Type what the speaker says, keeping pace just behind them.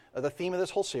the theme of this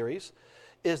whole series,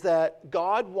 is that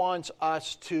God wants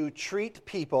us to treat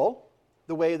people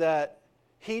the way that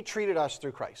He treated us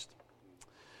through Christ.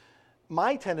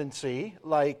 My tendency,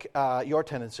 like your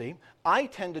tendency, I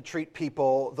tend to treat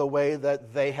people the way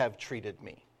that they have treated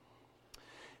me.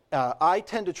 I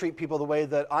tend to treat people the way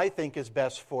that I think is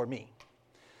best for me.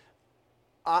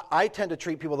 I tend to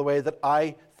treat people the way that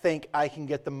I think I can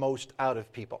get the most out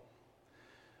of people.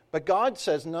 But God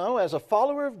says, no, as a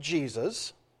follower of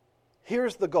Jesus,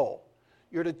 here's the goal.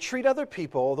 You're to treat other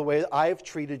people the way that I have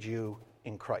treated you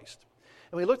in Christ.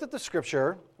 And we looked at the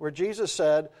scripture where Jesus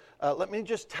said, let me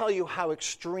just tell you how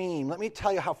extreme, let me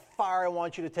tell you how far I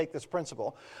want you to take this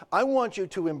principle. I want you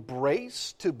to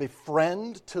embrace, to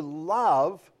befriend, to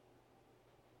love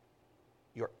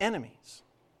your enemies.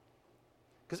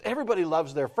 Because everybody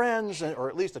loves their friends, or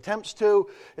at least attempts to.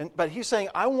 But he's saying,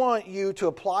 I want you to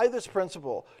apply this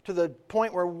principle to the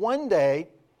point where one day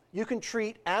you can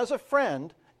treat as a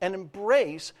friend and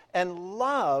embrace and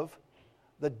love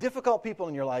the difficult people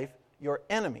in your life, your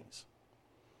enemies.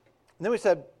 And then we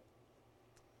said,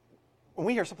 when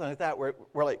we hear something like that, we're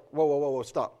like, whoa,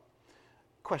 stop.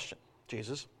 Question,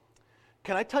 Jesus,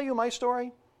 can I tell you my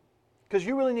story? Because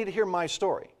you really need to hear my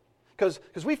story.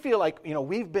 Because we feel like,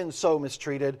 we've been so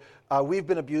mistreated, we've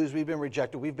been abused, we've been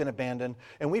rejected, we've been abandoned,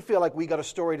 and we feel like we got a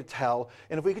story to tell.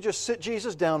 And if we could just sit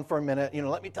Jesus down for a minute,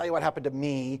 let me tell you what happened to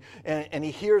me, and he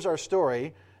hears our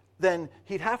story, then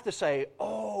he'd have to say,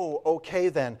 oh, okay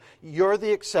then, you're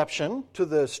the exception to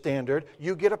the standard.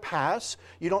 You get a pass.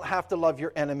 You don't have to love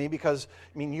your enemy because,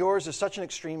 yours is such an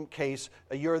extreme case.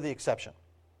 You're the exception.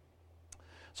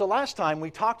 So last time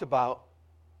we talked about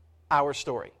our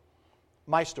story.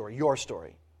 My story, your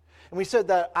story. And we said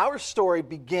that our story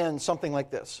begins something like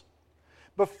this.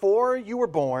 Before you were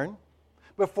born,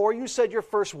 before you said your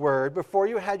first word, before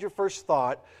you had your first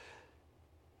thought,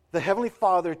 the Heavenly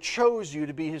Father chose you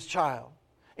to be His child.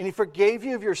 And He forgave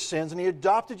you of your sins, and He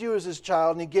adopted you as His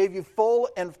child, and He gave you full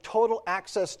and total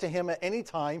access to Him at any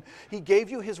time. He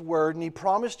gave you His word, and He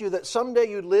promised you that someday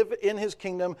you'd live in His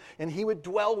kingdom, and He would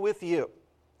dwell with you.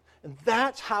 And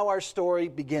that's how our story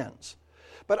begins.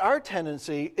 But our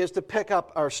tendency is to pick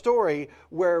up our story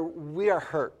where we are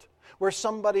hurt, where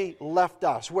somebody left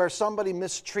us, where somebody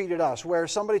mistreated us, where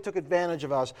somebody took advantage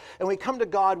of us. And we come to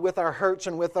God with our hurts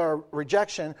and with our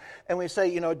rejection, and we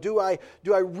say, do I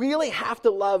really have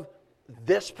to love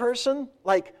this person?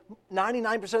 Like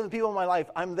 99% of the people in my life,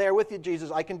 I'm there with you,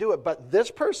 Jesus, I can do it. But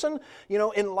this person,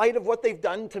 in light of what they've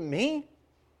done to me?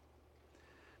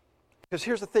 Because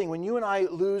here's the thing, when you and I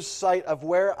lose sight of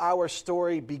where our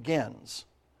story begins,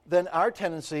 then our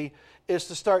tendency is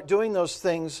to start doing those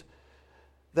things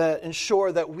that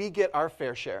ensure that we get our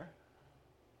fair share.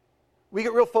 We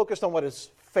get real focused on what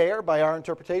is fair by our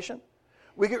interpretation.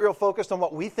 We get real focused on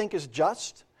what we think is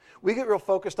just. We get real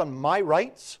focused on my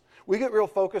rights. We get real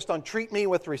focused on treat me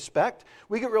with respect.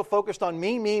 We get real focused on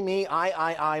me,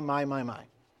 I, my.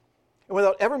 And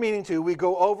without ever meaning to, we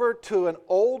go over to an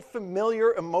old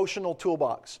familiar emotional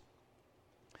toolbox.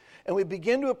 And we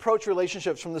begin to approach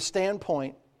relationships from the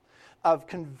standpoint of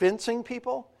convincing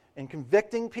people and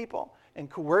convicting people and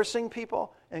coercing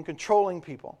people and controlling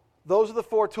people. Those are the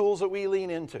four tools that we lean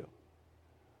into.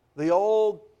 The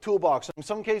old toolbox. In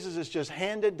some cases, it's just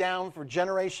handed down for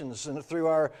generations and through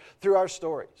our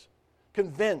stories.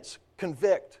 Convince,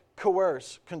 convict,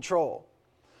 coerce, control.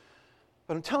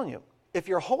 But I'm telling you, if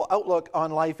your whole outlook on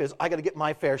life is, I got to get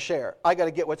my fair share, I got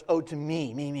to get what's owed to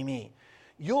me,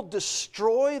 you'll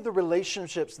destroy the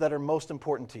relationships that are most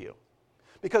important to you.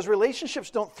 Because relationships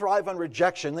don't thrive on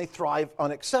rejection, they thrive on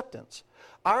acceptance.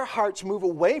 Our hearts move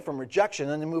away from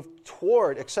rejection and they move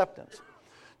toward acceptance.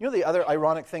 The other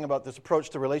ironic thing about this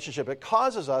approach to relationship, it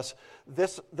causes us,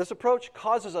 this approach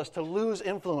causes us to lose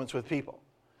influence with people.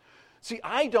 See,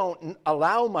 I don't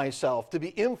allow myself to be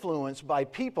influenced by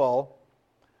people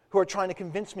who are trying to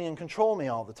convince me and control me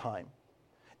all the time.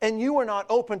 And you are not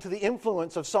open to the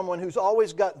influence of someone who's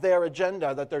always got their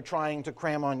agenda that they're trying to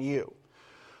cram on you.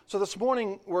 So this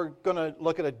morning, we're going to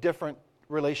look at a different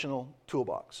relational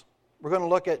toolbox. We're going to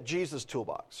look at Jesus'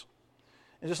 toolbox.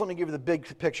 And just let me give you the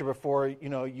big picture before,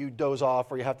 you doze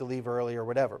off or you have to leave early or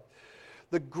whatever.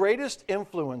 The greatest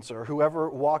influencer who ever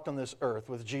walked on this earth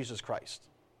was Jesus Christ.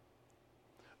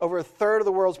 Over a third of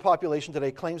the world's population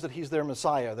today claims that He's their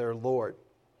Messiah, their Lord.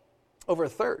 Over a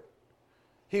third.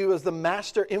 He was the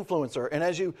master influencer. And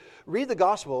as you read the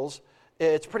Gospels,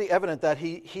 it's pretty evident that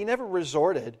he never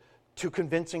resorted to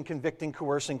convincing, convicting,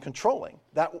 coercing, controlling.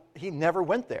 That he never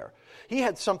went there. He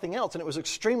had something else, and it was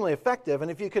extremely effective.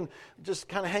 And if you can just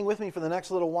kind of hang with me for the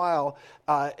next little while,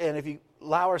 and if you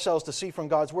allow ourselves to see from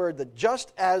God's Word that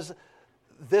just as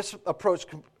this approach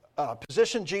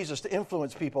position Jesus to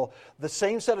influence people, the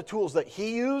same set of tools that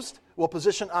he used will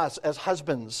position us as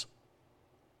husbands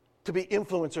to be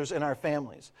influencers in our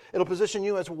families. It'll position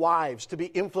you as wives to be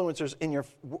influencers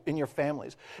in your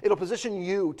families. It'll position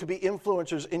you to be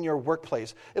influencers in your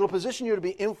workplace. It'll position you to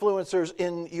be influencers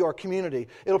in your community.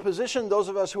 It'll position those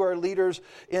of us who are leaders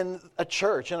in a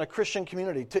church, in a Christian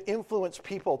community, to influence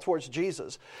people towards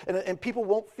Jesus. And people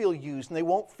won't feel used, and they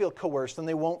won't feel coerced, and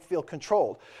they won't feel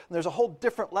controlled. And there's a whole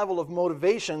different level of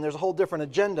motivation. There's a whole different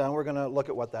agenda, and we're going to look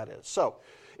at what that is. So,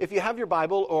 if you have your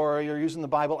Bible or you're using the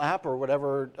Bible app or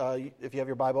whatever, if you have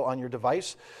your Bible on your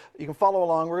device, you can follow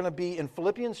along. We're going to be in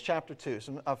Philippians chapter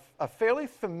 2, a fairly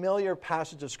familiar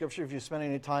passage of Scripture. If you've spent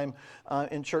any time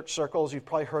in church circles, you've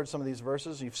probably heard some of these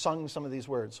verses. You've sung some of these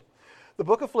words. The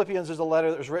book of Philippians is a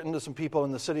letter that was written to some people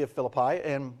in the city of Philippi,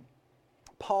 and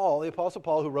Paul, the Apostle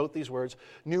Paul, who wrote these words,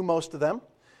 knew most of them,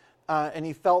 and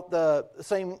he felt the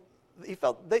same.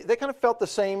 They kind of felt the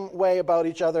same way about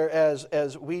each other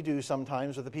as we do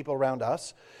sometimes with the people around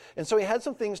us. And so he had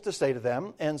some things to say to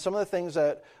them. And some of the things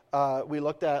that we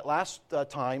looked at last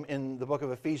time in the book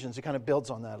of Ephesians, he kind of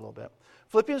builds on that a little bit.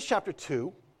 Philippians chapter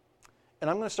 2, and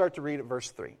I'm going to start to read at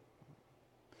verse 3.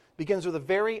 Begins with a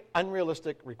very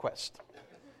unrealistic request.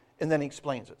 And then he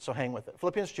explains it. So hang with it.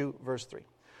 Philippians 2, verse 3.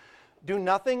 Do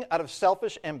nothing out of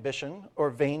selfish ambition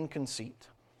or vain conceit.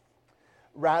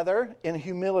 Rather, in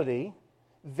humility,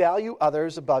 value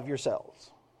others above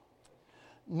yourselves,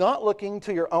 not looking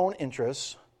to your own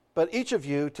interests, but each of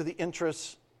you to the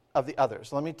interests of the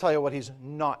others. Let me tell you what he's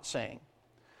not saying.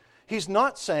 He's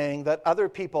not saying that other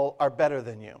people are better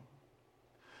than you.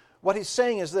 What he's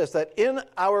saying is this, that in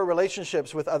our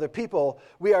relationships with other people,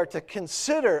 we are to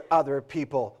consider other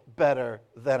people better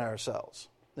than ourselves.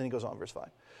 Then he goes on, verse 5.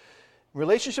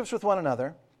 Relationships with one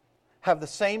another have the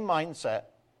same mindset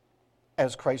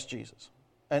as Christ Jesus.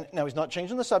 And now he's not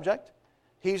changing the subject.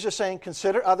 He's just saying,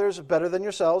 consider others better than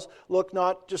yourselves. Look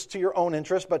not just to your own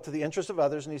interest, but to the interest of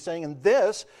others. And he's saying, and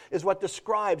this is what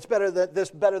describes better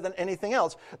than anything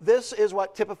else. This is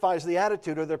what typifies the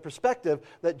attitude or the perspective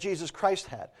that Jesus Christ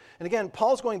had. And again,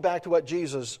 Paul's going back to what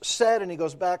Jesus said, and he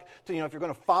goes back to, if you're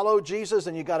going to follow Jesus,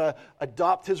 then you've got to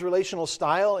adopt his relational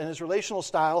style. And his relational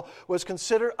style was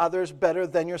consider others better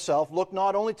than yourself. Look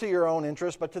not only to your own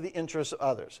interest, but to the interests of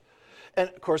others. And,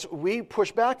 of course, we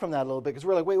push back from that a little bit because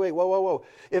we're like, wait, whoa.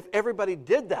 If everybody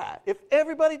did that,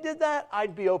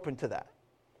 I'd be open to that.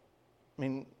 I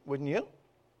mean, wouldn't you?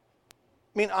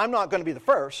 I mean, I'm not going to be the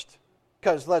first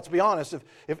because, let's be honest,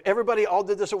 if everybody all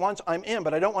did this at once, I'm in,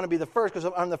 but I don't want to be the first because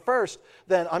if I'm the first,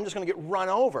 then I'm just going to get run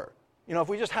over. If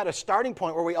we just had a starting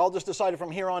point where we all just decided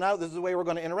from here on out this is the way we're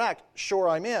going to interact, sure,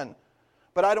 I'm in.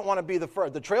 But I don't want to be the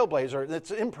trailblazer.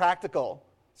 It's impractical,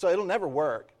 so it'll never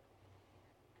work.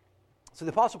 So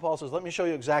the Apostle Paul says, let me show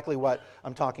you exactly what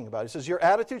I'm talking about. He says, your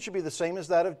attitude should be the same as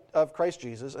that of Christ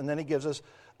Jesus. And then he gives us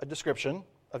a description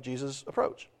of Jesus'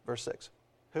 approach. Verse 6.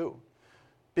 Who,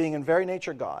 being in very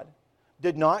nature God,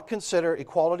 did not consider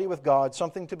equality with God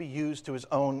something to be used to his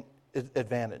own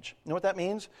advantage. You know what that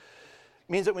means?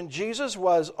 It means that when Jesus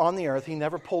was on the earth, he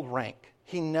never pulled rank.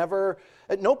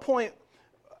 At no point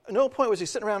was he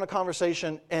sitting around in a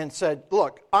conversation and said,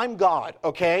 look, I'm God,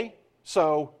 okay?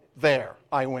 So there,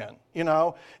 I win.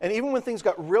 And even when things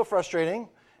got real frustrating,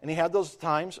 and he had those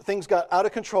times, things got out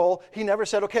of control, he never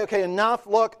said, okay, enough,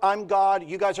 look, I'm God,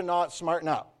 you guys are not smart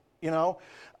enough. He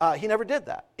never did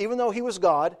that. Even though he was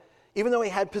God, even though he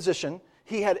had position,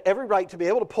 he had every right to be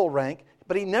able to pull rank,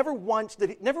 but he never once did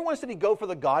he go for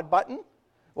the God button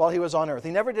while he was on earth.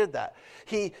 He never did that.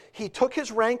 He took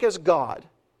his rank as God,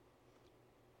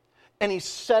 and he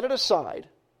set it aside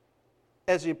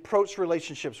as he approached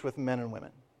relationships with men and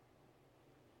women.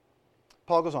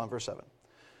 Paul goes on, verse 7.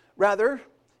 Rather,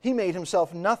 he made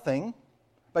himself nothing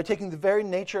by taking the very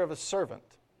nature of a servant,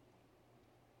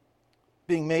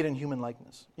 being made in human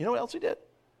likeness. You know what else he did?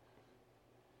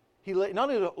 He not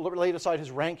only laid aside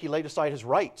his rank, he laid aside his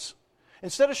rights.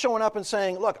 Instead of showing up and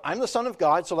saying, look, I'm the Son of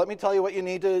God, so let me tell you what you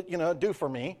need to do for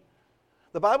me.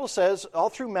 The Bible says, all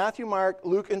through Matthew, Mark,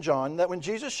 Luke, and John, that when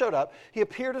Jesus showed up, he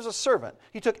appeared as a servant.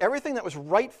 He took everything that was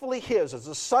rightfully his as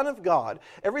the Son of God,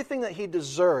 everything that he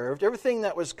deserved, everything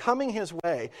that was coming his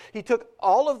way. He took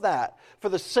all of that for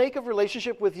the sake of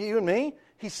relationship with you and me.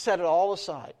 He set it all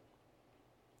aside.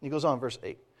 He goes on, verse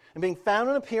 8. And being found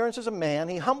in appearance as a man,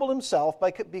 he humbled himself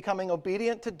by becoming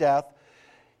obedient to death,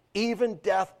 even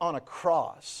death on a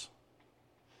cross.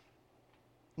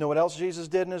 You know what else Jesus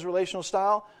did in his relational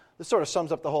style? This sort of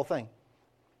sums up the whole thing.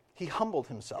 He humbled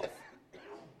himself.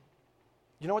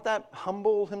 You know what that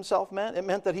humble himself meant? It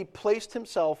meant that he placed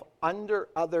himself under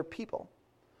other people.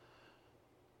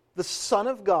 the Son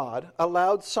of God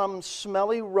allowed some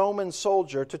smelly Roman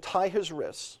soldier to tie his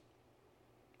wrists.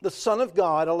 The Son of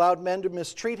God allowed men to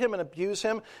mistreat him and abuse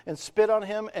him and spit on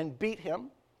him and beat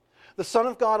him. The Son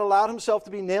of God allowed himself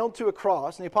to be nailed to a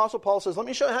cross. And the Apostle Paul says, let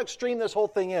me show you how extreme this whole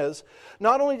thing is.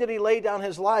 Not only did he lay down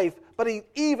his life, but he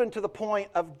even to the point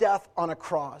of death on a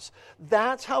cross.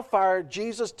 That's how far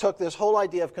Jesus took this whole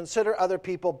idea of consider other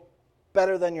people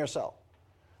better than yourself.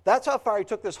 That's how far he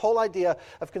took this whole idea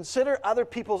of consider other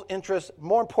people's interests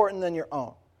more important than your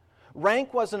own.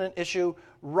 Rank wasn't an issue.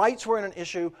 Rights weren't an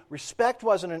issue. Respect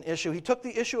wasn't an issue. He took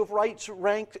the issue of rights,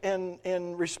 rank,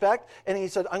 and respect, and he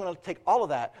said, I'm going to take all of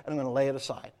that, and I'm going to lay it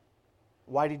aside.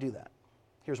 Why did he do that?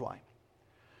 Here's why.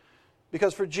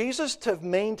 Because for Jesus to have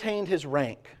maintained his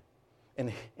rank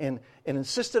and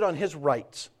insisted on his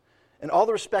rights and all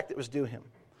the respect that was due him,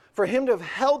 for him to have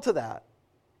held to that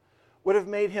would have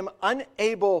made him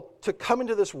unable to come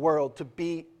into this world to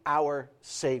be our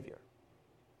Savior.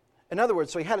 In other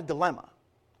words, so he had a dilemma.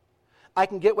 I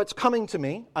can get what's coming to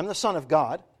me. I'm the Son of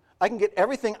God. I can get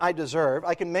everything I deserve.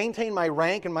 I can maintain my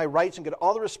rank and my rights and get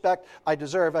all the respect I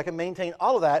deserve. I can maintain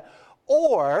all of that.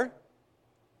 Or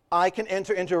I can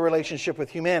enter into a relationship with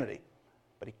humanity.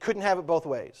 But he couldn't have it both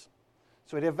ways.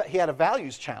 So he had a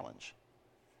values challenge.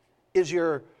 Is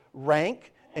your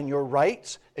rank and your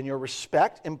rights and your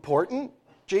respect important,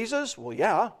 Jesus? Well,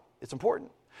 yeah, it's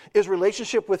important. Is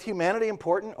relationship with humanity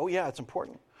important? Oh, yeah, it's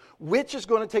important. Which is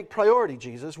going to take priority,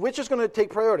 Jesus? Which is going to take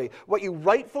priority? What you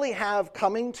rightfully have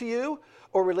coming to you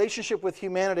or relationship with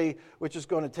humanity, which is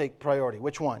going to take priority?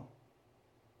 Which one?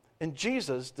 And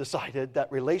Jesus decided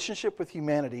that relationship with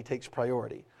humanity takes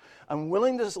priority. I'm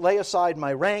willing to lay aside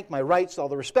my rank, my rights, all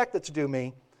the respect that's due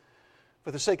me for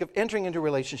the sake of entering into a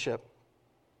relationship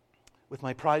with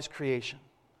my prized creation.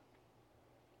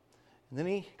 And then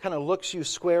he kind of looks you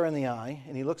square in the eye,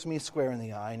 and he looks me square in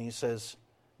the eye, and he says,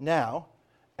 now,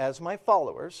 as my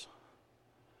followers,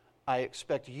 I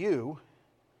expect you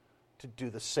to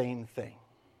do the same thing.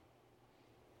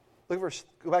 Go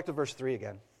back to verse 3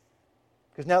 again.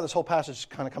 Because now this whole passage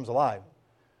kind of comes alive.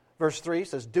 Verse 3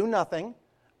 says, do nothing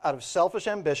out of selfish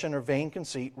ambition or vain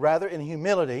conceit, rather in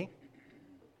humility.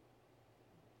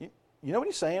 You know what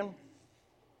he's saying?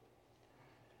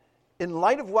 In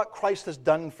light of what Christ has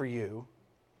done for you,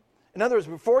 in other words,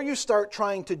 before you start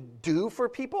trying to do for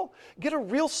people, get a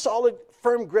real solid,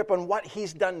 firm grip on what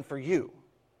he's done for you.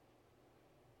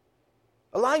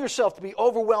 Allow yourself to be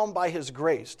overwhelmed by his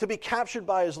grace, to be captured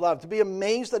by his love, to be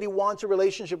amazed that he wants a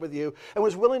relationship with you and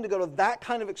was willing to go to that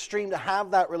kind of extreme to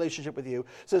have that relationship with you.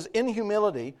 It says, in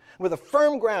humility, with a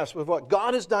firm grasp of what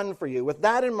God has done for you, with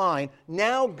that in mind,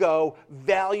 now go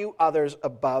value others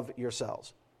above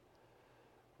yourselves.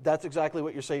 That's exactly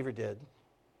what your Savior did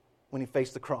when he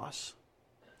faced the cross.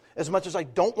 As much as I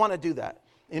don't want to do that,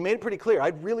 and he made it pretty clear,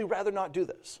 I'd really rather not do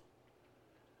this.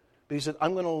 But he said,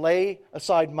 I'm going to lay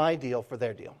aside my deal for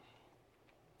their deal.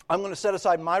 I'm going to set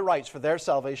aside my rights for their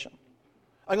salvation.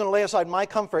 I'm going to lay aside my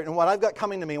comfort and what I've got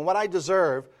coming to me and what I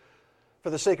deserve for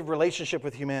the sake of relationship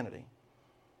with humanity.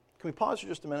 Can we pause for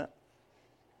just a minute?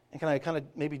 And can I kind of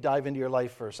maybe dive into your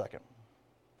life for a second?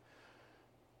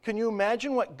 Can you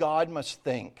imagine what God must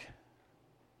think?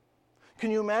 Can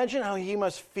you imagine how he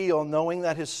must feel knowing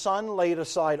that his son laid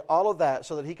aside all of that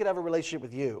so that he could have a relationship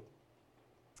with you?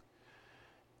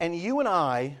 And you and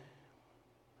I,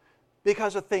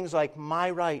 because of things like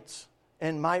my rights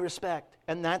and my respect,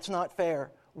 and that's not fair,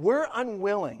 we're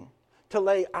unwilling to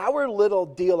lay our little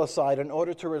deal aside in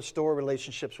order to restore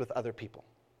relationships with other people.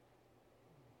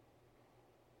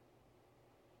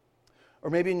 Or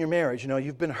maybe in your marriage,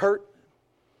 you've been hurt.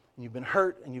 And you've been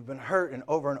hurt, and you've been hurt, and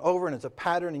over, and it's a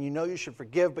pattern, and you know you should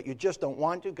forgive, but you just don't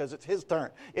want to because it's his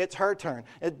turn. It's her turn.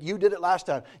 You did it last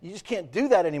time. You just can't do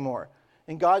that anymore.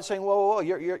 And God's saying, whoa,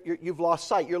 you've lost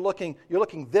sight. You're looking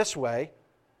this way.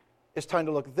 It's time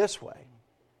to look this way.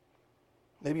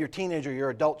 Maybe your teenager, your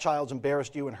adult child's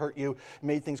embarrassed you and hurt you,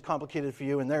 made things complicated for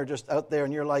you, and they're just out there,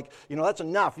 and you're like, that's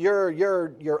enough.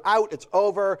 You're out. It's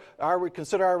over. We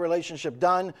consider our relationship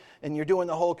done, and you're doing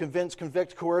the whole convince,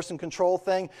 convict, coerce, and control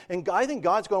thing. And I think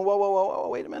God's going, whoa,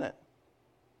 wait a minute.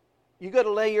 You got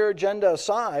to lay your agenda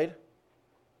aside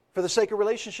for the sake of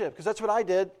relationship, because that's what I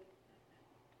did.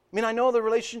 I know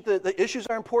the issues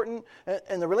are important,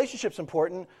 and the relationship's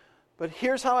important, but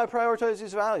here's how I prioritize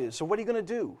these values. So what are you going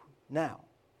to do now?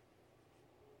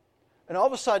 And all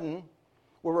of a sudden,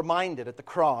 we're reminded at the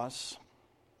cross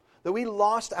that we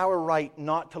lost our right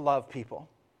not to love people.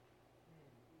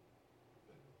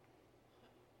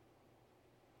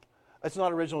 It's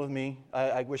not original with me.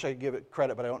 I wish I could give it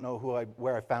credit, but I don't know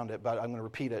where I found it, but I'm going to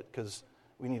repeat it because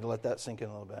we need to let that sink in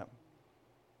a little bit.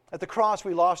 At the cross,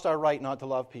 we lost our right not to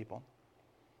love people.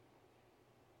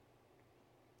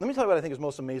 Let me tell you what I think is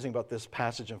most amazing about this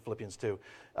passage in Philippians 2.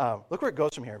 Look where it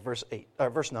goes from here, verse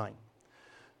 9. It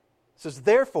says,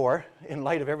 therefore, in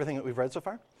light of everything that we've read so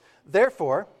far,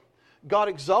 therefore, God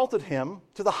exalted him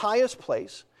to the highest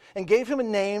place and gave him a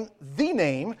name, the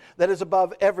name that is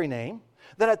above every name,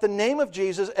 that at the name of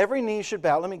Jesus every knee should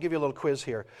bow. Let me give you a little quiz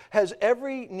here. Has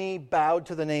every knee bowed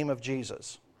to the name of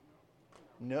Jesus?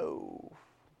 No.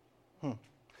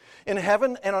 In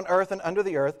heaven and on earth and under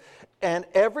the earth, and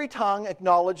every tongue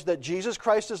acknowledged that Jesus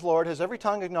Christ is Lord. Has every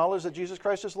tongue acknowledged that Jesus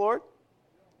Christ is Lord?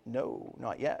 No,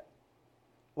 not yet.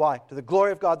 Why? To the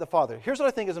glory of God the Father. Here's what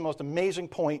I think is the most amazing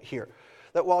point here.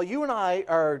 That while you and I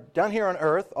are down here on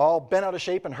earth, all bent out of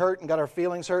shape and hurt and got our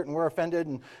feelings hurt and we're offended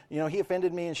and, he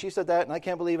offended me and she said that and I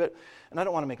can't believe it. And I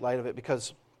don't want to make light of it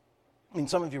because,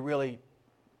 some of you really,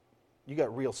 you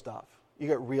got real stuff. You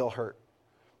got real hurt.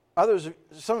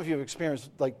 Some of you have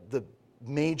experienced like the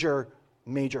major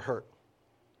hurt.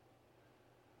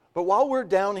 But while we're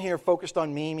down here focused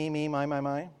on me,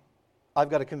 my, I've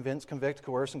got to convince, convict,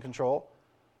 coerce, and control.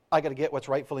 I got to get what's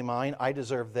rightfully mine. I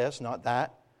deserve this, not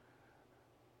that.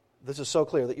 This is so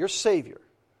clear that your Savior,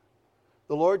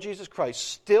 the Lord Jesus Christ,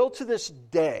 still to this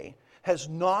day has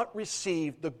not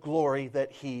received the glory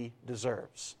that he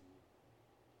deserves.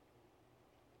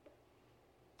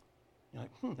 You're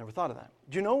like, never thought of that.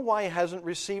 Do you know why he hasn't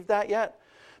received that yet?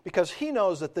 Because he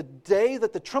knows that the day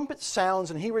that the trumpet sounds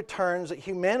and he returns, that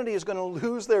humanity is going to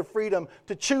lose their freedom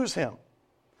to choose him.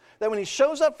 That when he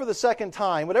shows up for the second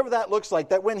time, whatever that looks like,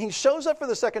 that when he shows up for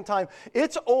the second time,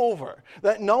 it's over.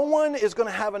 That no one is going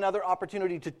to have another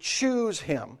opportunity to choose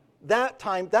him. That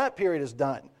time, that period is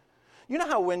done. You know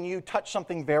how when you touch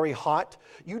something very hot,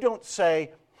 you don't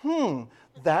say,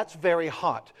 that's very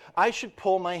hot. I should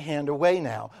pull my hand away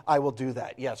now. I will do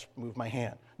that. Yes, move my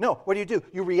hand. No, what do?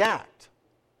 You react.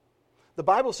 The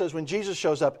Bible says when Jesus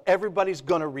shows up, everybody's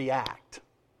going to react.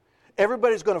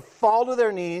 Everybody's going to fall to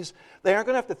their knees. They aren't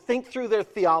going to have to think through their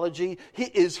theology.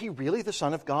 Is he really the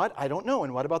Son of God? I don't know.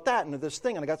 And what about that? And this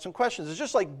thing, and I got some questions. It's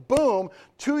just like, boom,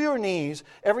 to your knees.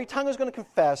 Every tongue is going to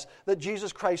confess that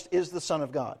Jesus Christ is the Son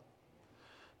of God.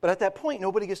 But at that point,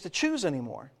 nobody gets to choose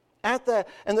anymore. And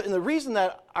the reason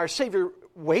that our Savior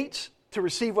waits to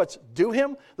receive what's due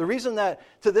him, the reason that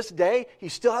to this day he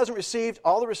still hasn't received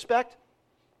all the respect,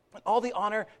 and all the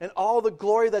honor, and all the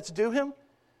glory that's due him,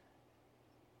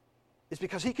 is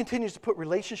because he continues to put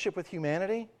relationship with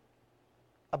humanity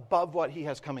above what he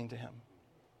has coming to him.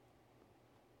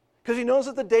 Because he knows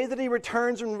that the day that he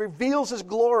returns and reveals his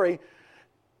glory,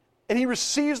 and he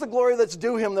receives the glory that's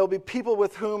due him, there will be people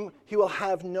with whom he will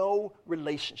have no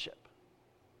relationship.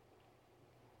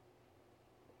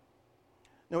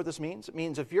 You know what this means? It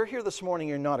means if you're here this morning,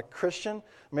 you're not a Christian,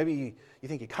 maybe you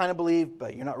think you kind of believe,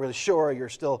 but you're not really sure, you're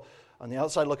still on the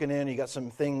outside looking in, you got some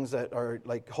things that are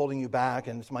like holding you back,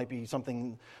 and this might be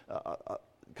something,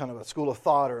 kind of a school of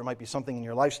thought, or it might be something in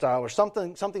your lifestyle, or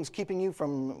something's keeping you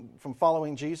from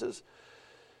following Jesus.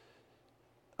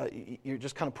 You're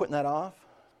just kind of putting that off.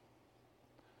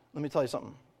 Let me tell you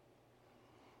something.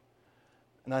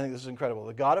 And I think this is incredible.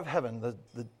 The God of heaven,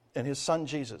 and his Son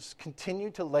Jesus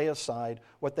continue to lay aside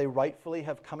what they rightfully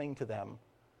have coming to them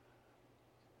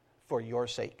for your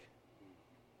sake.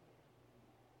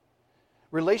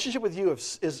 Relationship with you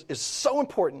is so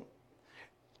important,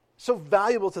 so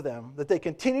valuable to them, that they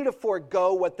continue to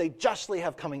forego what they justly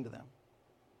have coming to them.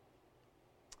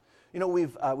 You know,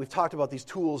 we've talked about these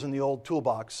tools in the old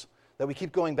toolbox that we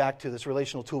keep going back to, this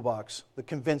relational toolbox, the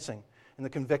convincing and the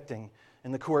convicting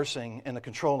and the coercing and the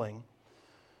controlling.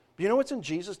 But you know what's in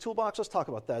Jesus' toolbox? Let's talk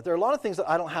about that. There are a lot of things that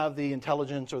I don't have the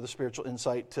intelligence or the spiritual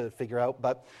insight to figure out,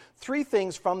 but 3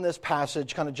 things from this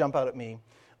passage kind of jump out at me.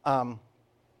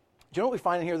 Do you know what we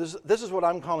find in here? This is what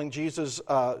I'm calling Jesus'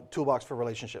 toolbox for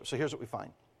relationships. So here's what we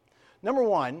find. Number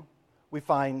 1, we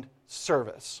find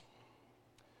service.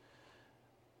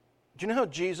 Do you know how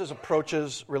Jesus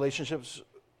approaches a relationship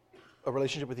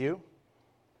with you?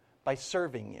 By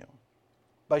serving you.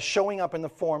 By showing up in the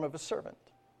form of a servant.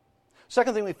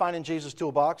 Second thing we find in Jesus'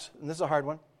 toolbox, and this is a hard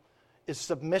one, is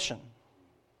submission. You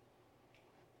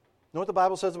know what the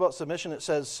Bible says about submission? It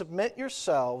says, submit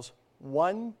yourselves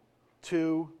one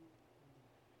to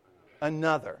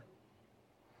another.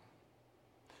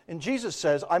 And Jesus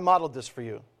says, I modeled this for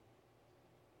you.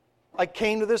 I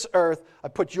came to this earth, I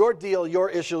put your deal, your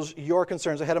issues, your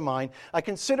concerns ahead of mine. I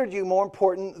considered you more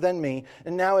important than me.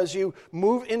 And now as you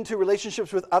move into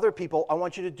relationships with other people, I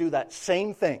want you to do that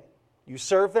same thing. You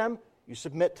serve them, you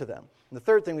submit to them. And the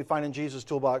third thing we find in Jesus'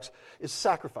 toolbox is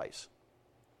sacrifice.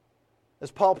 As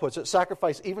Paul puts it,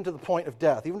 sacrifice even to the point of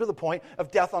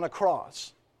death on a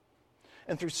cross.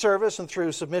 and through service and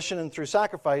through submission and through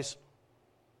sacrifice.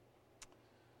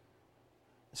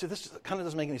 See, this kind of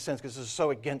doesn't make any sense because this is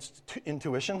so against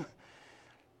intuition.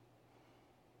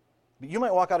 But you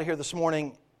might walk out of here this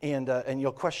morning and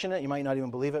you'll question it. You might not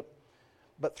even believe it.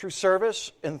 But through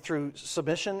service and through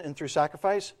submission and through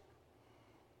sacrifice,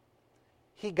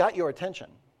 He got your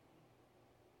attention.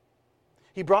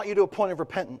 He brought you to a point of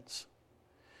repentance.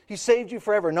 He saved you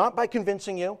forever, not by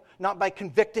convincing you, not by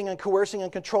convicting and coercing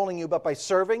and controlling you, but by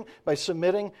serving, by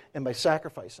submitting, and by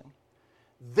sacrificing.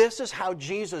 This is how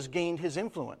Jesus gained His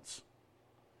influence.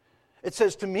 It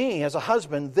says to me as a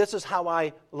husband, this is how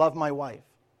I love my wife.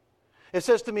 It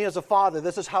says to me as a father,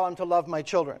 this is how I'm to love my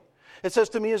children. It says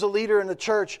to me as a leader in the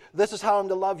church, this is how I'm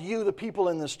to love you, the people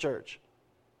in this church.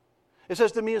 It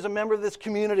says to me as a member of this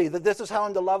community, that this is how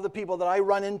I'm to love the people that I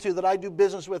run into, that I do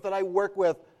business with, that I work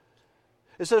with.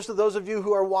 It says to those of you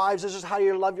who are wives, this is how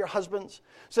you're to love your husbands.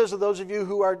 It says to those of you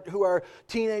who are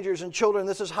teenagers and children,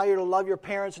 this is how you're to love your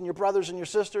parents and your brothers and your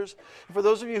sisters. And for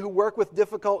those of you who work with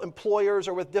difficult employers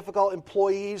or with difficult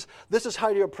employees, this is how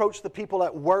you approach the people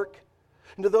at work.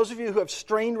 And to those of you who have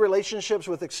strained relationships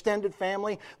with extended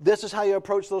family, this is how you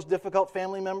approach those difficult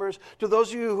family members. To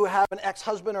those of you who have an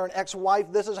ex-husband or an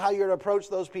ex-wife, this is how you're to approach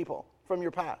those people from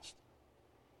your past.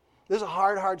 This is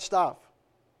hard stuff.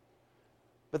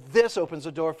 But this opens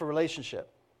the door for relationship.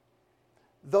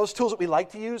 Those tools that we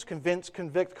like to use, convince,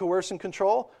 convict, coerce, and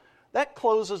control, that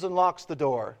closes and locks the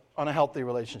door on a healthy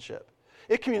relationship.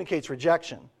 It communicates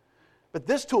rejection. But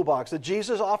this toolbox that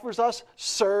Jesus offers us,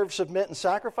 serve, submit, and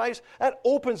sacrifice, that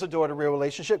opens the door to real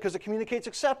relationship because it communicates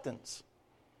acceptance.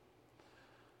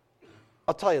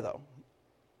 I'll tell you though,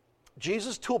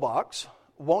 Jesus' toolbox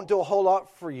won't do a whole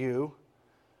lot for you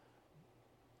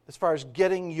as far as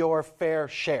getting your fair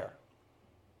share.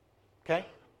 Okay?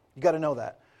 You got to know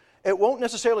that. It won't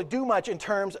necessarily do much in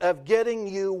terms of getting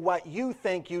you what you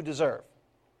think you deserve.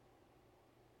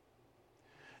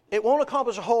 It won't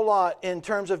accomplish a whole lot in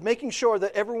terms of making sure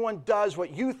that everyone does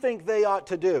what you think they ought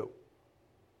to do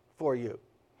for you.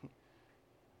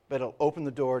 But it'll open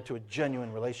the door to a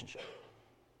genuine relationship.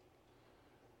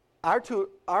 Our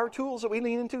tools that we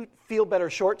lean into feel better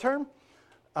short term,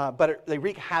 but they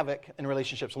wreak havoc in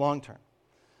relationships long term.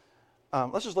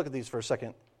 Let's just look at these for a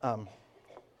second.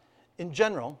 In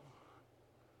general,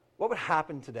 what would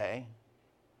happen today,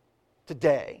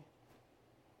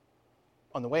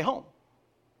 on the way home?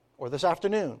 Or this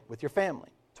afternoon with your family,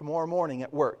 tomorrow morning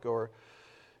at work, or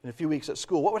in a few weeks at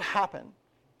school? What would happen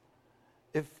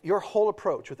if your whole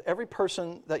approach with every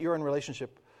person that you're in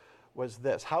relationship was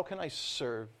this? How can I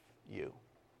serve you?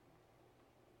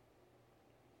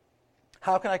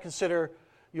 How can I consider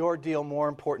your deal more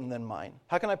important than mine?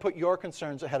 How can I put your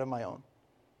concerns ahead of my own?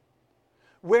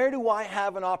 Where do I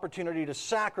have an opportunity to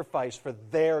sacrifice for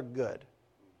their good?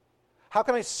 How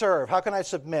can I serve? How can I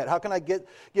submit? How can I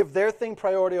give their thing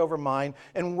priority over mine?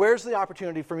 And where's the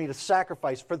opportunity for me to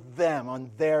sacrifice for them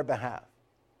on their behalf?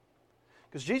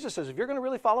 Because Jesus says, if you're going to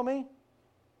really follow me,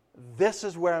 this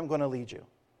is where I'm going to lead you.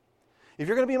 If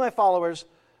you're going to be my followers,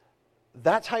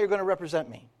 that's how you're going to represent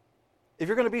me. If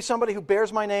you're going to be somebody who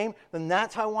bears my name, then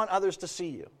that's how I want others to see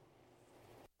you.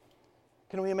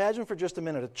 Can we imagine for just a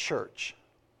minute a church?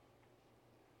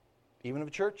 Even a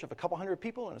church of a couple hundred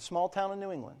people in a small town in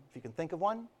New England, if you can think of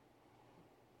one.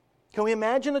 Can we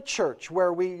imagine a church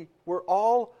where we're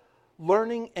all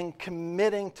learning and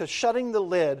committing to shutting the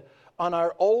lid on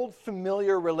our old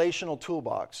familiar relational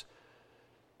toolbox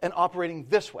and operating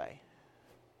this way?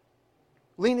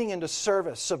 Leaning into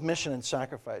service, submission, and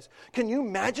sacrifice. Can you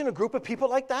imagine a group of people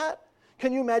like that?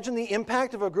 Can you imagine the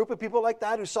impact of a group of people like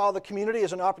that who saw the community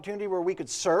as an opportunity where we could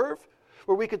serve?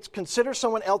 Where we could consider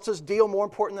someone else's deal more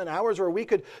important than ours, where we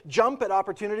could jump at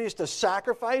opportunities to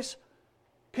sacrifice?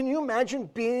 Can you imagine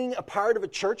being a part of a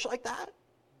church like that?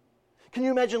 Can you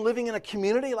imagine living in a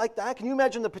community like that? Can you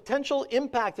imagine the potential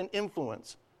impact and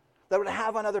influence that would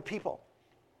have on other people?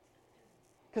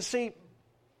 Because see,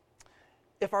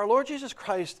 if our Lord Jesus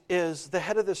Christ is the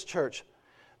head of this church,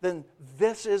 then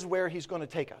this is where He's going to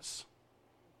take us.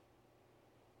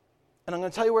 And I'm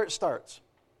going to tell you where it starts.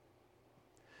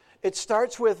 It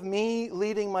starts with me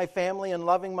leading my family and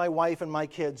loving my wife and my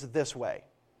kids this way.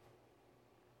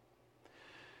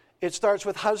 It starts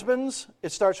with husbands,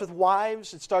 it starts with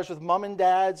wives, it starts with mom and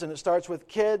dads, and it starts with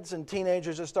kids and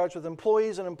teenagers, it starts with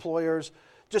employees and employers.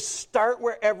 Just start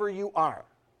wherever you are.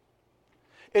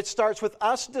 It starts with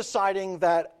us deciding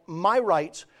that my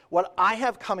rights, what I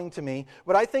have coming to me,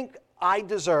 what I think I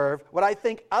deserve, what I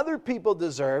think other people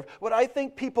deserve, what I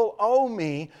think people owe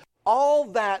me, all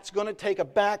that's going to take a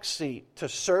back seat to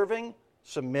serving,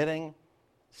 submitting,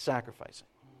 sacrificing.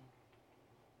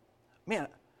 Man,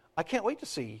 I can't wait to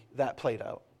see that played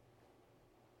out.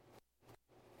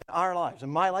 In our lives, in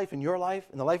my life, in your life,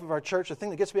 in the life of our church, the thing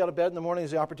that gets me out of bed in the morning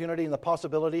is the opportunity and the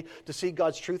possibility to see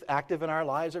God's truth active in our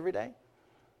lives every day.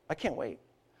 I can't wait.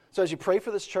 So as you pray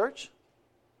for this church,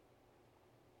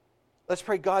 let's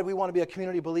pray, God, we want to be a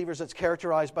community of believers that's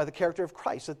characterized by the character of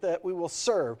Christ, that we will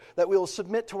serve, that we will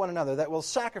submit to one another, that we'll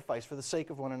sacrifice for the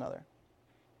sake of one another.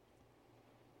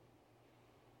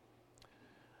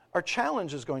 Our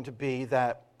challenge is going to be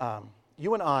that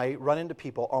you and I run into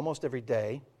people almost every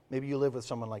day. Maybe you live with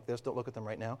someone like this. Don't look at them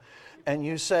right now. And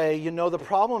you say, you know, the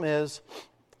problem is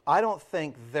I don't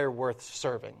think they're worth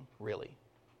serving, really.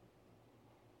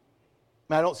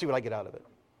 I don't see what I get out of it.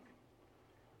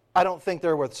 I don't think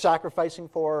they're worth sacrificing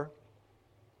for.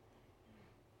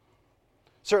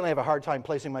 Certainly have a hard time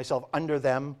placing myself under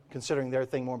them, considering their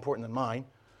thing more important than mine.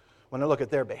 When I look at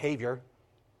their behavior,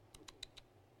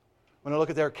 when I look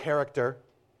at their character,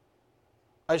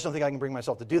 I just don't think I can bring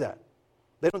myself to do that.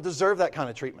 They don't deserve that kind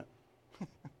of treatment.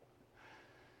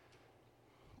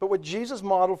 But what Jesus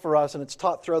modeled for us, and it's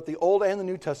taught throughout the Old and the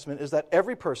New Testament, is that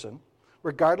every person,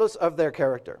 regardless of their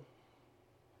character,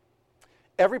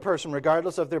 every person,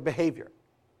 regardless of their behavior,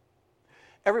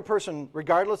 every person,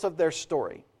 regardless of their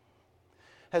story,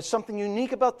 has something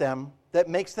unique about them that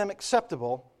makes them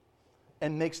acceptable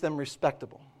and makes them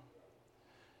respectable.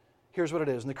 Here's what it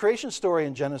is. In the creation story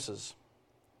in Genesis,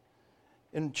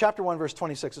 in chapter 1, verse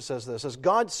 26, it says this, as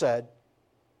God said,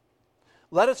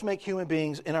 let us make human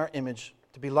beings in our image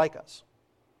to be like us.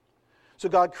 So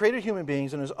God created human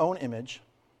beings in his own image.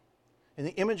 In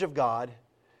the image of God,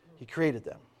 he created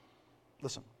them.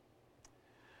 Listen.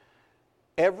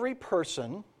 Every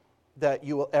person that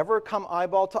you will ever come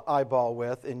eyeball to eyeball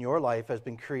with in your life has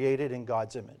been created in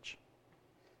God's image.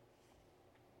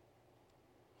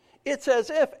 It's as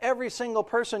if every single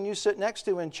person you sit next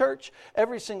to in church,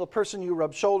 every single person you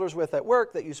rub shoulders with at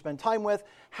work, that you spend time with,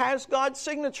 has God's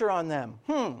signature on them.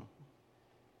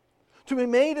 To be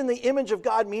made in the image of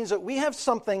God means that we have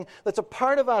something that's a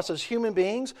part of us as human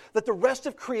beings that the rest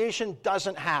of creation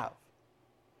doesn't have.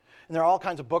 And there are all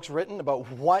kinds of books written about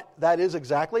what that is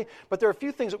exactly, but there are a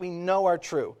few things that we know are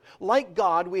true. Like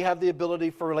God, we have the ability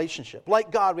for relationship. Like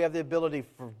God, we have the ability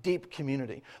for deep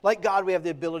community. Like God, we have the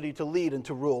ability to lead and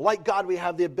to rule. Like God, we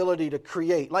have the ability to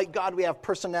create. Like God, we have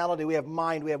personality, we have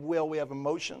mind, we have will, we have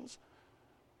emotions.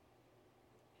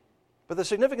 But the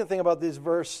significant thing about these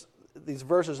verses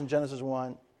in Genesis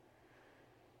 1 is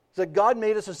that God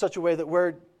made us in such a way that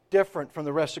we're different from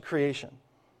the rest of creation.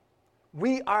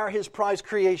 We are his prized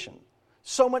creation,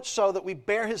 so much so that we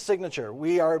bear his signature.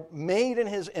 We are made in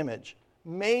his image,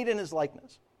 made in his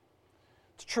likeness.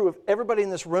 It's true of everybody in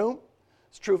this room.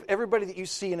 It's true of everybody that you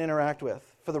see and interact with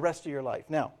for the rest of your life.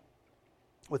 Now,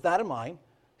 with that in mind,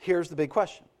 here's the big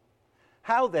question.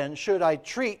 How should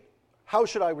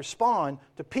I respond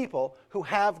to people who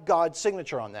have God's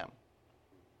signature on them?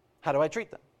 How do I treat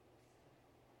them?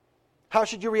 How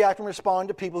should you react and respond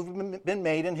to people who've been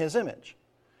made in his image?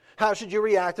 How should you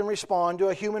react and respond to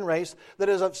a human race that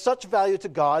is of such value to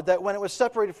God that when it was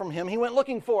separated from him, he went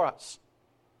looking for us?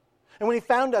 And when he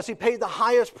found us, he paid the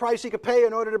highest price he could pay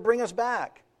in order to bring us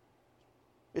back.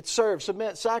 It's serve,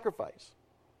 submit, sacrifice.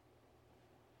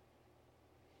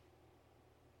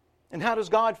 And how does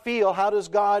God feel? How does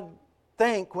God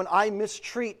think when I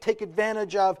mistreat, take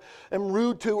advantage of, am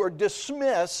rude to, or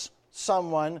dismiss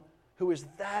someone who is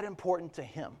that important to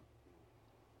him?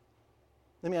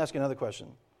 Let me ask you another question.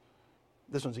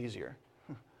 This one's easier.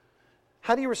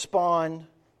 How do you respond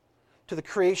to the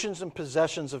creations and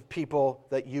possessions of people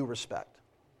that you respect?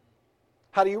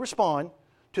 How do you respond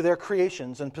to their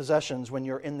creations and possessions when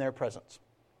you're in their presence?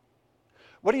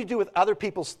 What do you do with other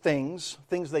people's things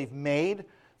they've made,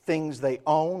 things they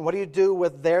own? What do you do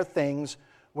with their things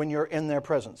when you're in their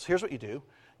presence? Here's what you do.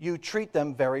 You treat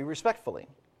them very respectfully.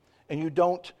 And you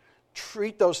don't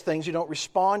treat those things, you don't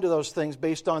respond to those things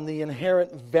based on the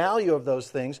inherent value of those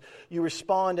things. You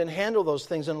respond and handle those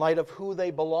things in light of who they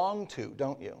belong to,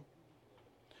 don't you?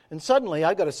 And suddenly,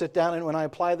 I've got to sit down and when I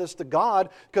apply this to God,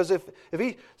 because if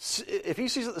he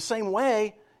sees it the same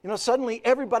way, suddenly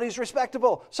everybody's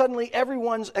respectable. Suddenly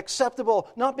everyone's acceptable,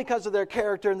 not because of their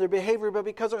character and their behavior, but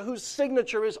because of whose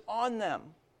signature is on them.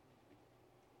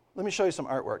 Let me show you some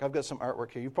artwork. I've got some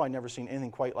artwork here. You've probably never seen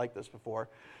anything quite like this before.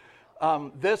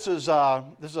 This is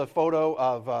a photo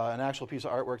of an actual piece of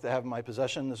artwork that I have in my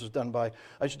possession. This was done by,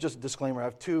 I should just disclaimer, I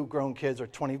have two grown kids,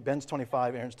 Ben's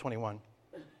 25, Aaron's 21.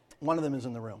 One of them is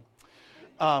in the room.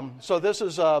 So this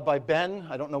is by Ben.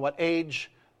 I don't know what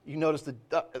age. You notice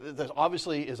there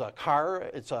obviously is a car.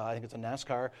 I think it's a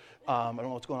NASCAR. I don't know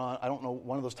what's going on. I don't know.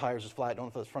 One of those tires is flat. I don't know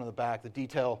if that's front or the back. The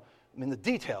detail I mean, the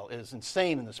detail is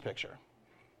insane in this picture.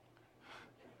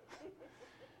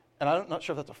 And I'm not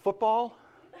sure if that's a football.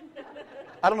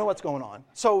 I don't know what's going on.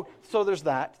 So there's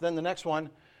that. Then the next one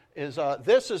is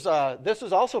this is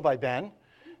also by Ben,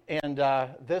 and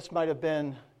this might have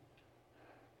been.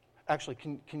 Actually,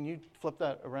 can you flip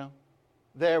that around?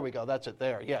 There we go. That's it.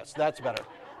 There. Yes, that's better.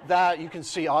 That you can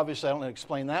see. Obviously, I don't need to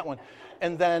explain that one.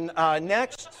 And then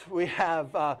next we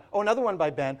have another one by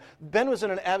Ben. Ben was in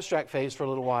an abstract phase for a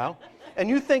little while, and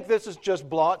you think this is just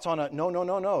blots on a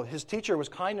no. His teacher was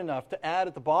kind enough to add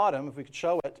at the bottom, if we could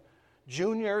show it,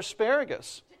 junior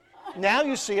asparagus. Now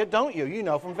you see it, don't you? You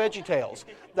know from VeggieTales.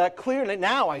 That clearly,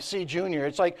 now I see junior.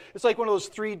 It's like one of those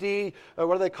 3D,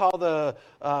 what do they call the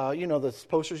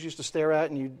posters you used to stare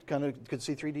at and you kind of could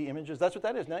see 3D images. That's what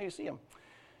that is. Now you see them.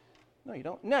 No, you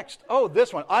don't. Next. Oh,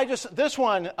 this one.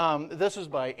 This is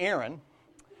by Aaron.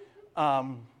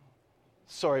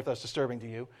 Sorry if that's disturbing to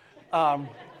you.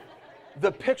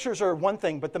 The pictures are one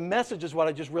thing, but the message is what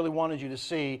I just really wanted you to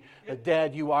see. That,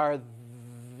 Dad, you are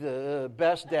the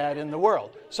best dad in the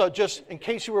world. So just in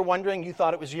case you were wondering, you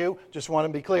thought it was you, just want to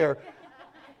be clear.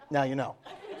 Now you know.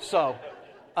 So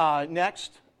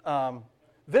next.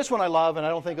 This one I love, and I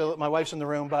don't think my wife's in the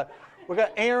room, but we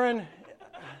got Aaron.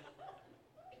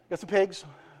 Got some pigs.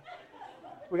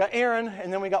 We got Aaron,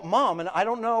 and then we got Mom, and I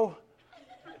don't know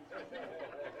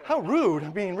how rude. I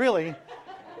mean, really.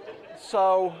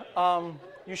 So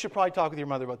you should probably talk with your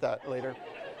mother about that later.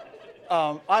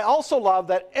 I also love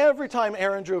that every time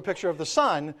Aaron drew a picture of the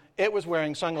sun, it was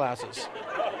wearing sunglasses.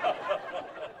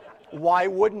 Why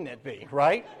wouldn't it be,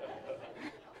 right?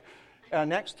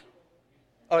 Next.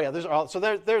 Oh yeah,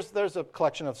 there's a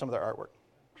collection of some of their artwork.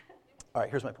 All right,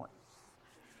 here's my point.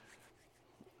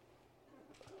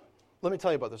 Let me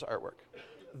tell you about this artwork.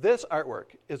 This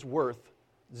artwork is worth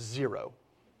zero.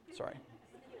 Sorry.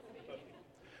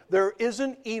 There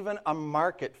isn't even a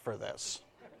market for this.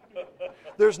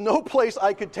 There's no place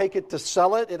I could take it to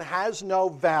sell it. It has no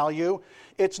value.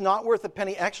 It's not worth a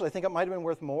penny. Actually, I think it might have been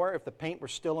worth more if the paint were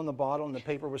still in the bottle and the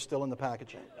paper was still in the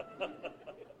packaging.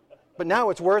 But now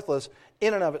it's worthless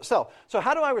in and of itself. So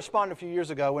how do I respond a few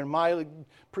years ago when my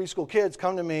preschool kids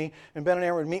come to me and Ben and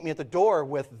Aaron would meet me at the door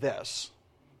with this?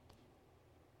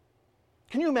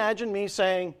 Can you imagine me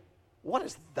saying, "What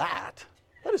is that?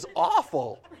 That is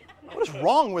awful. What is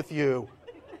wrong with you?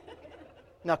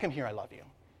 Now come here, I love you."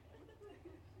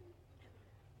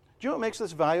 Do you know what makes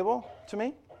this valuable to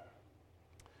me?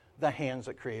 The hands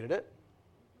that created it.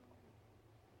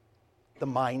 The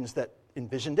minds that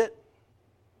envisioned it.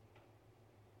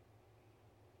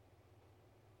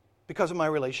 Because of my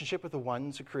relationship with the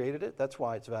ones who created it, that's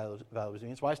why it's valuable to me.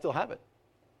 That's why I still have it.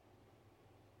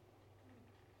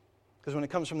 Because when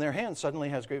it comes from their hands, suddenly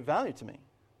it has great value to me.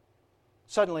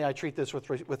 Suddenly I treat this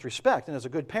with respect, and as a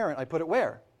good parent, I put it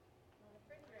where?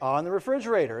 On the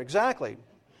refrigerator, exactly.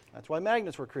 That's why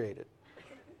magnets were created.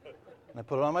 And I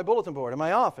put it on my bulletin board in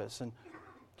my office. And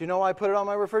do you know why I put it on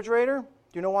my refrigerator? Do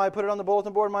you know why I put it on the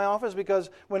bulletin board in my office?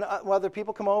 Because when other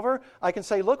people come over, I can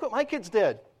say, "Look what my kids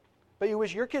did. Bet you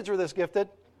wish your kids were this gifted.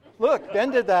 Look,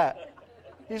 Ben did that.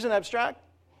 He's an abstract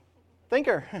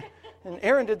thinker. And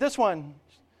Aaron did this one.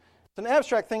 It's an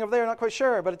abstract thing over there, not quite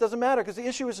sure, but it doesn't matter because the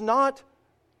issue is not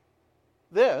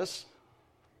this.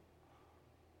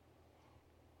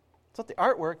 It's not the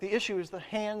artwork. The issue is the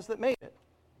hands that made it.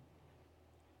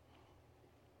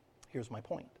 Here's my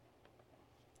point.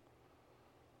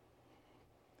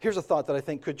 Here's a thought that I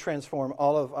think could transform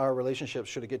all of our relationships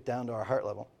should it get down to our heart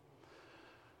level.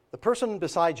 The person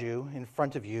beside you, in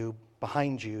front of you,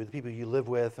 behind you, the people you live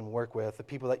with and work with, the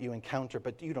people that you encounter,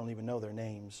 but you don't even know their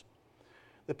names,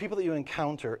 the people that you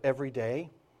encounter every day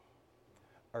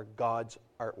are God's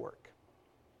artwork.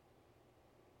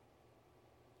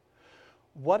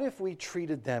 What if we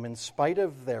treated them in spite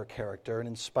of their character and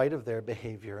in spite of their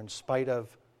behavior, in spite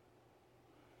of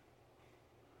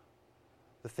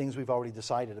the things we've already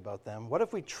decided about them, what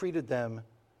if we treated them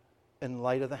in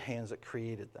light of the hands that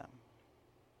created them?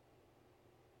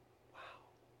 Wow.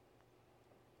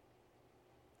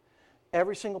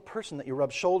 Every single person that you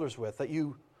rub shoulders with, that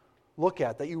you look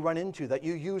at, that you run into, that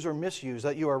you use or misuse,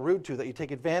 that you are rude to, that you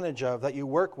take advantage of, that you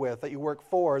work with, that you work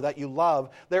for, that you love,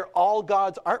 they're all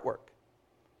God's artwork.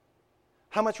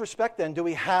 How much respect, then, do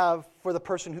we have for the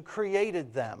person who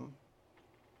created them?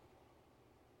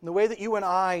 And the way that you and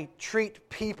I treat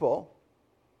people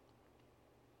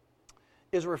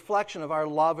is a reflection of our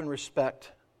love and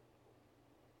respect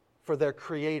for their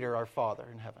Creator, our Father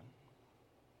in heaven.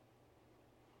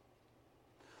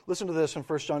 Listen to this in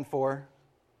 1 John 4.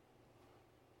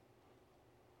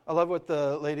 I love what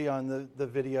the lady on the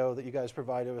video that you guys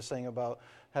provided was saying about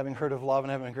having heard of love and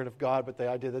having heard of God, but the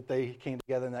idea that they came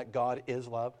together and that God is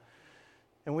love.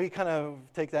 And we kind of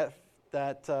take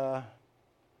that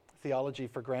theology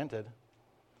for granted,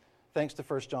 thanks to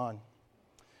 1 John.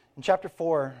 In chapter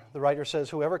 4, the writer says,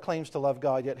 whoever claims to love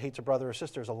God yet hates a brother or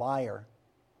sister is a liar.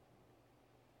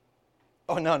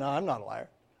 Oh, no, I'm not a liar.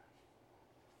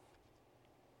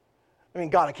 I mean,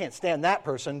 God, I can't stand that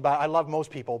person, but I love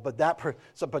most people, but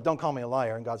but don't call me a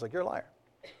liar. And God's like, you're a liar.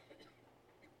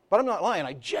 But I'm not lying.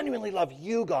 I genuinely love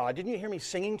you, God. Didn't you hear me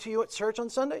singing to you at church on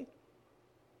Sunday?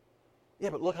 Yeah,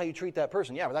 but look how you treat that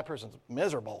person. Yeah, but that person's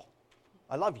miserable.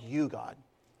 I love you, God.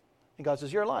 And God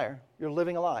says, you're a liar. You're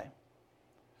living a lie. It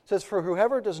says, for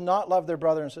whoever does not love their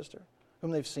brother and sister,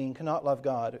 whom they've seen, cannot love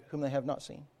God, whom they have not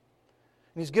seen.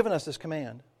 And He's given us this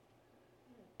command.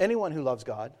 Anyone who loves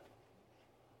God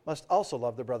must also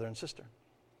love their brother and sister.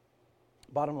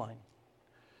 Bottom line.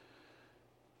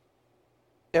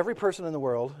 Every person in the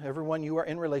world, everyone you are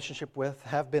in relationship with,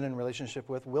 have been in relationship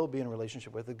with, will be in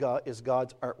relationship with, is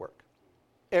God's artwork.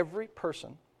 Every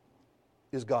person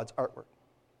is God's artwork.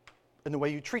 And the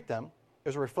way you treat them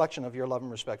is a reflection of your love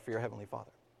and respect for your Heavenly Father.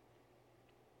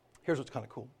 Here's what's kind of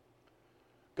cool.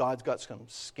 God's got some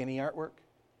skinny artwork.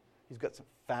 He's got some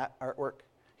fat artwork.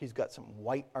 He's got some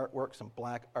white artwork, some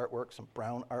black artwork, some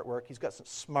brown artwork. He's got some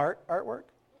smart artwork,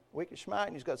 wicked smart,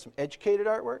 and he's got some educated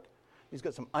artwork. He's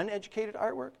got some uneducated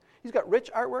artwork. He's got rich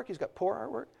artwork. He's got poor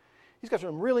artwork. He's got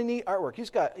some really neat artwork.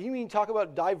 You mean talk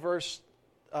about diverse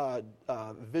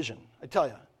vision, I tell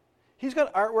you. He's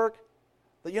got artwork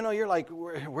that, you're like,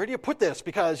 where do you put this?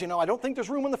 Because, I don't think there's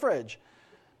room in the fridge.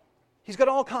 He's got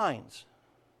all kinds.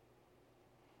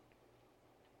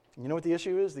 And you know what the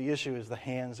issue is? The issue is the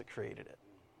hands that created it.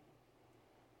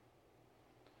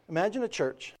 Imagine a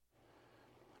church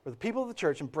where the people of the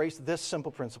church embrace this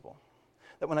simple principle.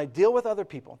 That when I deal with other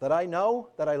people that I know,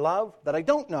 that I love, that I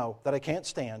don't know, that I can't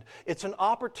stand, it's an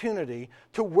opportunity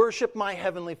to worship my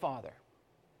Heavenly Father.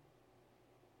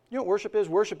 You know what worship is?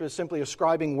 Worship is simply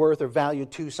ascribing worth or value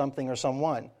to something or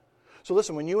someone. So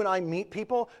listen, when you and I meet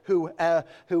people who as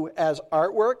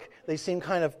artwork, they seem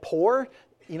kind of poor,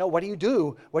 what do you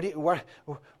do? What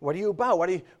are you about?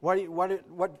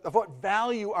 What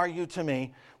value are you to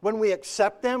me? When we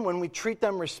accept them, when we treat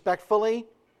them respectfully,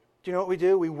 do you know what we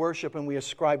do? We worship and we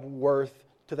ascribe worth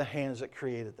to the hands that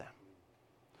created them.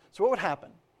 So what would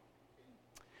happen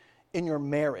in your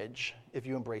marriage if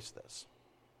you embrace this?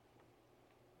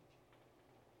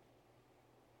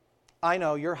 I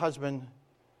know your husband,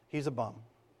 he's a bum.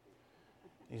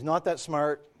 He's not that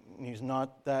smart, and he's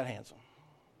not that handsome.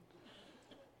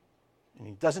 And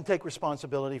he doesn't take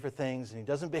responsibility for things, and he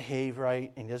doesn't behave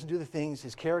right, and he doesn't do the things.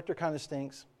 His character kind of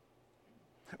stinks.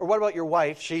 Or what about your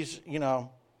wife? She's,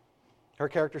 her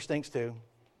character stinks too.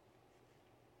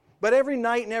 But every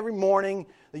night and every morning,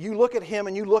 you look at him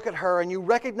and you look at her and you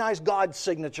recognize God's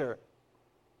signature.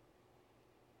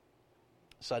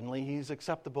 Suddenly he's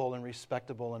acceptable and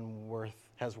respectable and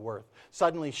has worth.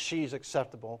 Suddenly she's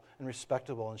acceptable and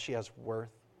respectable and she has worth.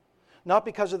 Not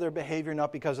because of their behavior,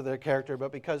 not because of their character,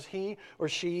 but because he or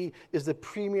she is the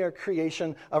premier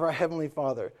creation of our Heavenly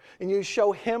Father. And you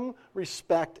show Him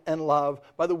respect and love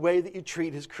by the way that you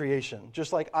treat His creation.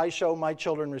 Just like I show my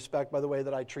children respect by the way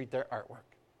that I treat their artwork.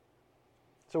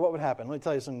 So what would happen? Let me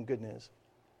tell you some good news.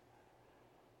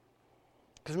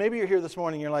 Because maybe you're here this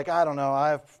morning and you're like, I don't know, I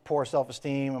have poor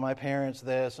self-esteem, and my parents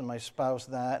this, and my spouse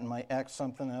that, and my ex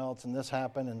something else, and this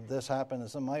happened, and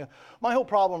so my whole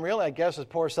problem really, I guess, is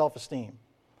poor self-esteem.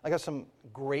 I got some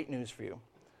great news for you.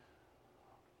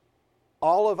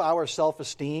 All of our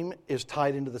self-esteem is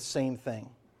tied into the same thing.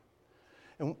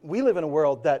 And we live in a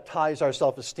world that ties our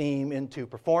self-esteem into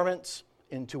performance,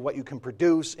 into what you can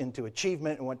produce, into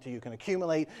achievement, and what you can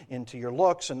accumulate, into your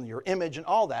looks and your image and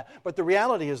all that. But the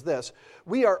reality is this: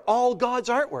 we are all God's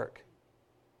artwork.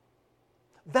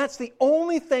 That's the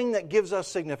only thing that gives us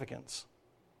significance.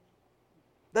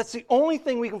 That's the only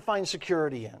thing we can find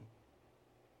security in.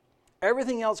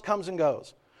 Everything else comes and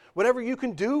goes. Whatever you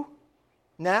can do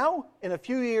now, in a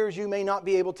few years you may not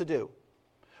be able to do.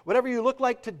 Whatever you look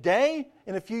like today,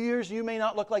 in a few years you may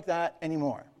not look like that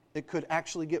anymore. It could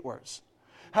actually get worse.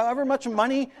 However much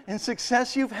money and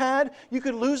success you've had, you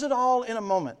could lose it all in a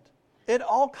moment. It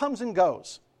all comes and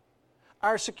goes.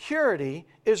 Our security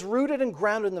is rooted and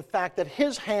grounded in the fact that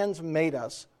His hands made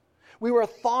us. We were a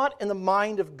thought in the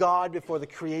mind of God before the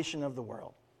creation of the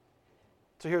world.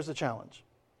 So here's the challenge.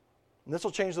 And this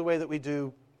will change the way that we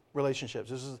do relationships.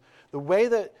 This is the way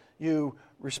that you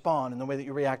respond and the way that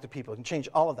you react to people. It can change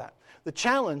all of that. The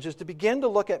challenge is to begin to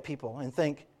look at people and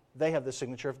think they have the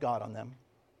signature of God on them.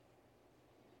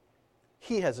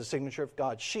 He has a signature of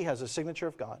God. She has a signature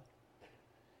of God.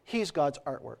 He's God's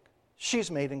artwork. She's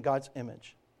made in God's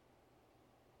image.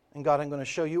 And God, I'm going to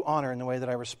show you honor in the way that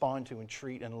I respond to and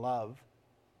treat and love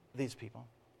these people.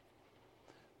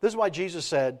 This is why Jesus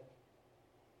said,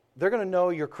 they're going to know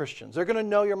you're Christians. They're going to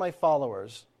know you're my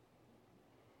followers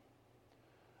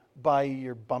by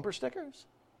your bumper stickers,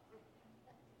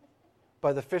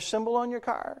 by the fish symbol on your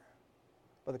car,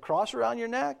 by the cross around your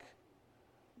neck,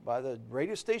 by the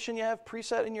radio station you have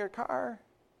preset in your car,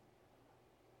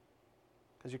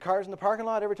 because your car's in the parking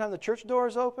lot every time the church door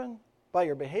is open, by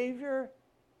your behavior,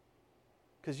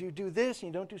 because you do this and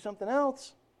you don't do something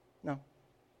else. No.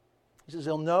 He says,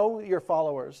 they'll know you're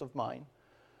followers of mine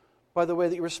by the way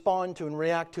that you respond to and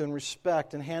react to and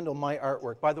respect and handle my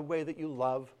artwork, by the way that you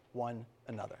love one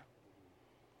another.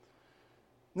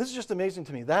 And this is just amazing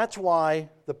to me. That's why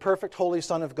the perfect holy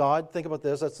Son of God, think about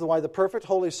this, that's why the perfect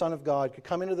holy Son of God could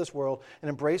come into this world and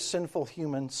embrace sinful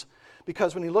humans.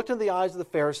 Because when he looked into the eyes of the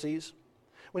Pharisees,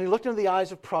 when he looked into the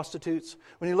eyes of prostitutes,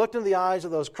 when he looked into the eyes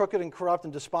of those crooked and corrupt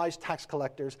and despised tax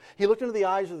collectors, he looked into the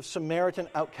eyes of the Samaritan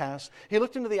outcasts, he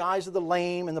looked into the eyes of the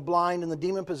lame and the blind and the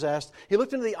demon-possessed, he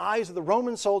looked into the eyes of the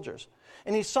Roman soldiers,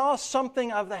 and he saw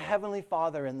something of the Heavenly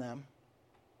Father in them.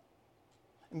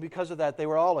 And because of that, they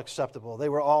were all acceptable, they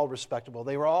were all respectable,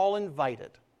 they were all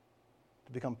invited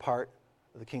to become part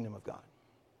of the kingdom of God.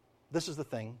 This is the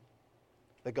thing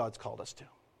that God's called us to.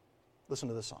 Listen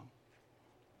to this song.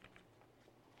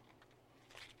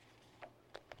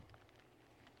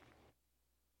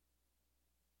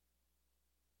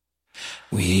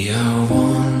 We are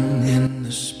one in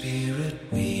the Spirit,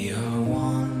 we are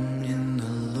one in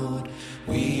the Lord.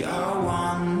 We are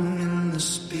one in the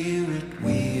Spirit,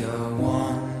 we are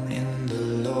one in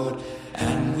the Lord.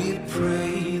 And we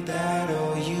pray that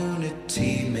our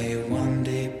unity may one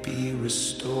day be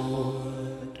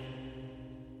restored.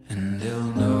 And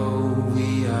they'll know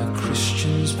we are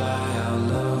Christians by our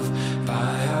love,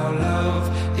 by our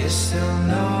love. Yes, they'll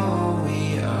know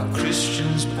we are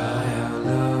Christians by our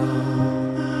love.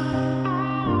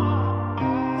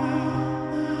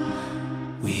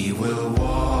 We will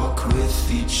walk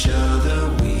with each other,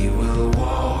 we will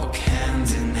walk hand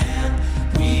in hand.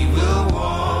 We will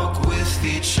walk with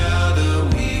each other,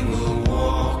 we will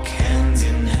walk hand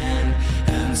in hand.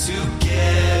 And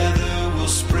together we'll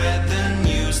spread the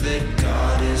news that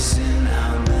God is in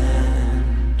our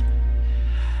land.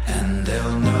 And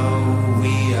they'll know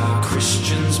we are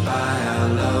Christians by our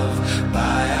love,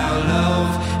 by our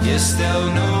love. Yes,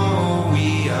 they'll know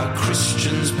we are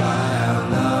Christians by our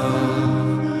love.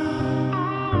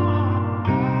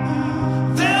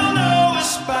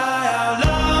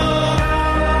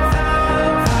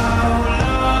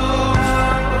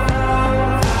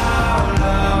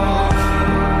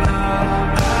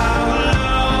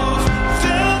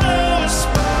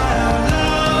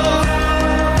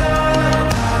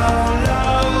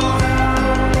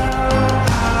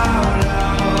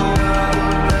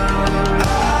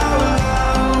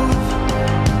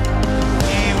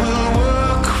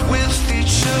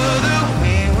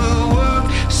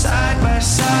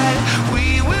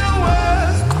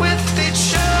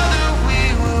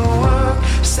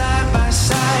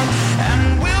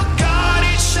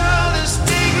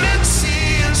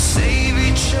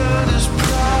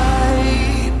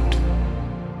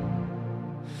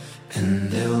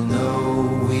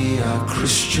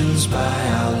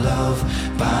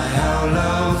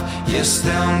 Yes,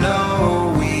 they'll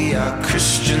know we are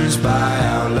Christians by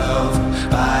our love,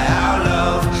 by our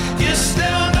love. Yes,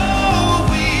 they'll know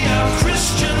we are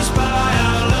Christians by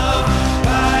our love,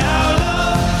 by our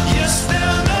love. Yes,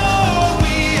 they'll know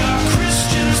we are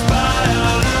Christians by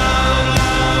our love,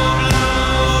 love, love.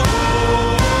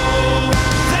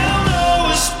 They'll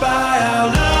know us by our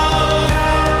love.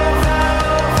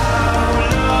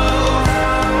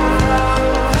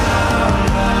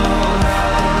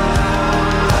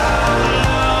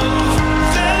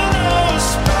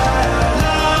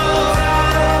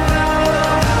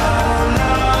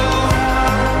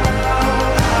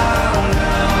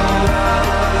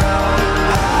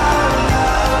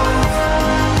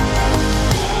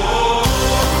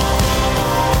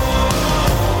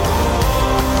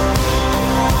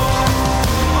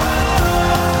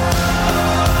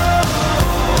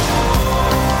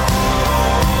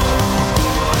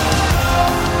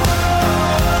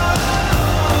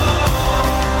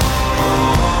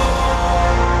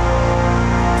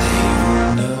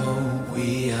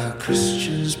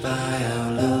 Christians by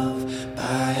our love,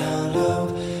 by our love.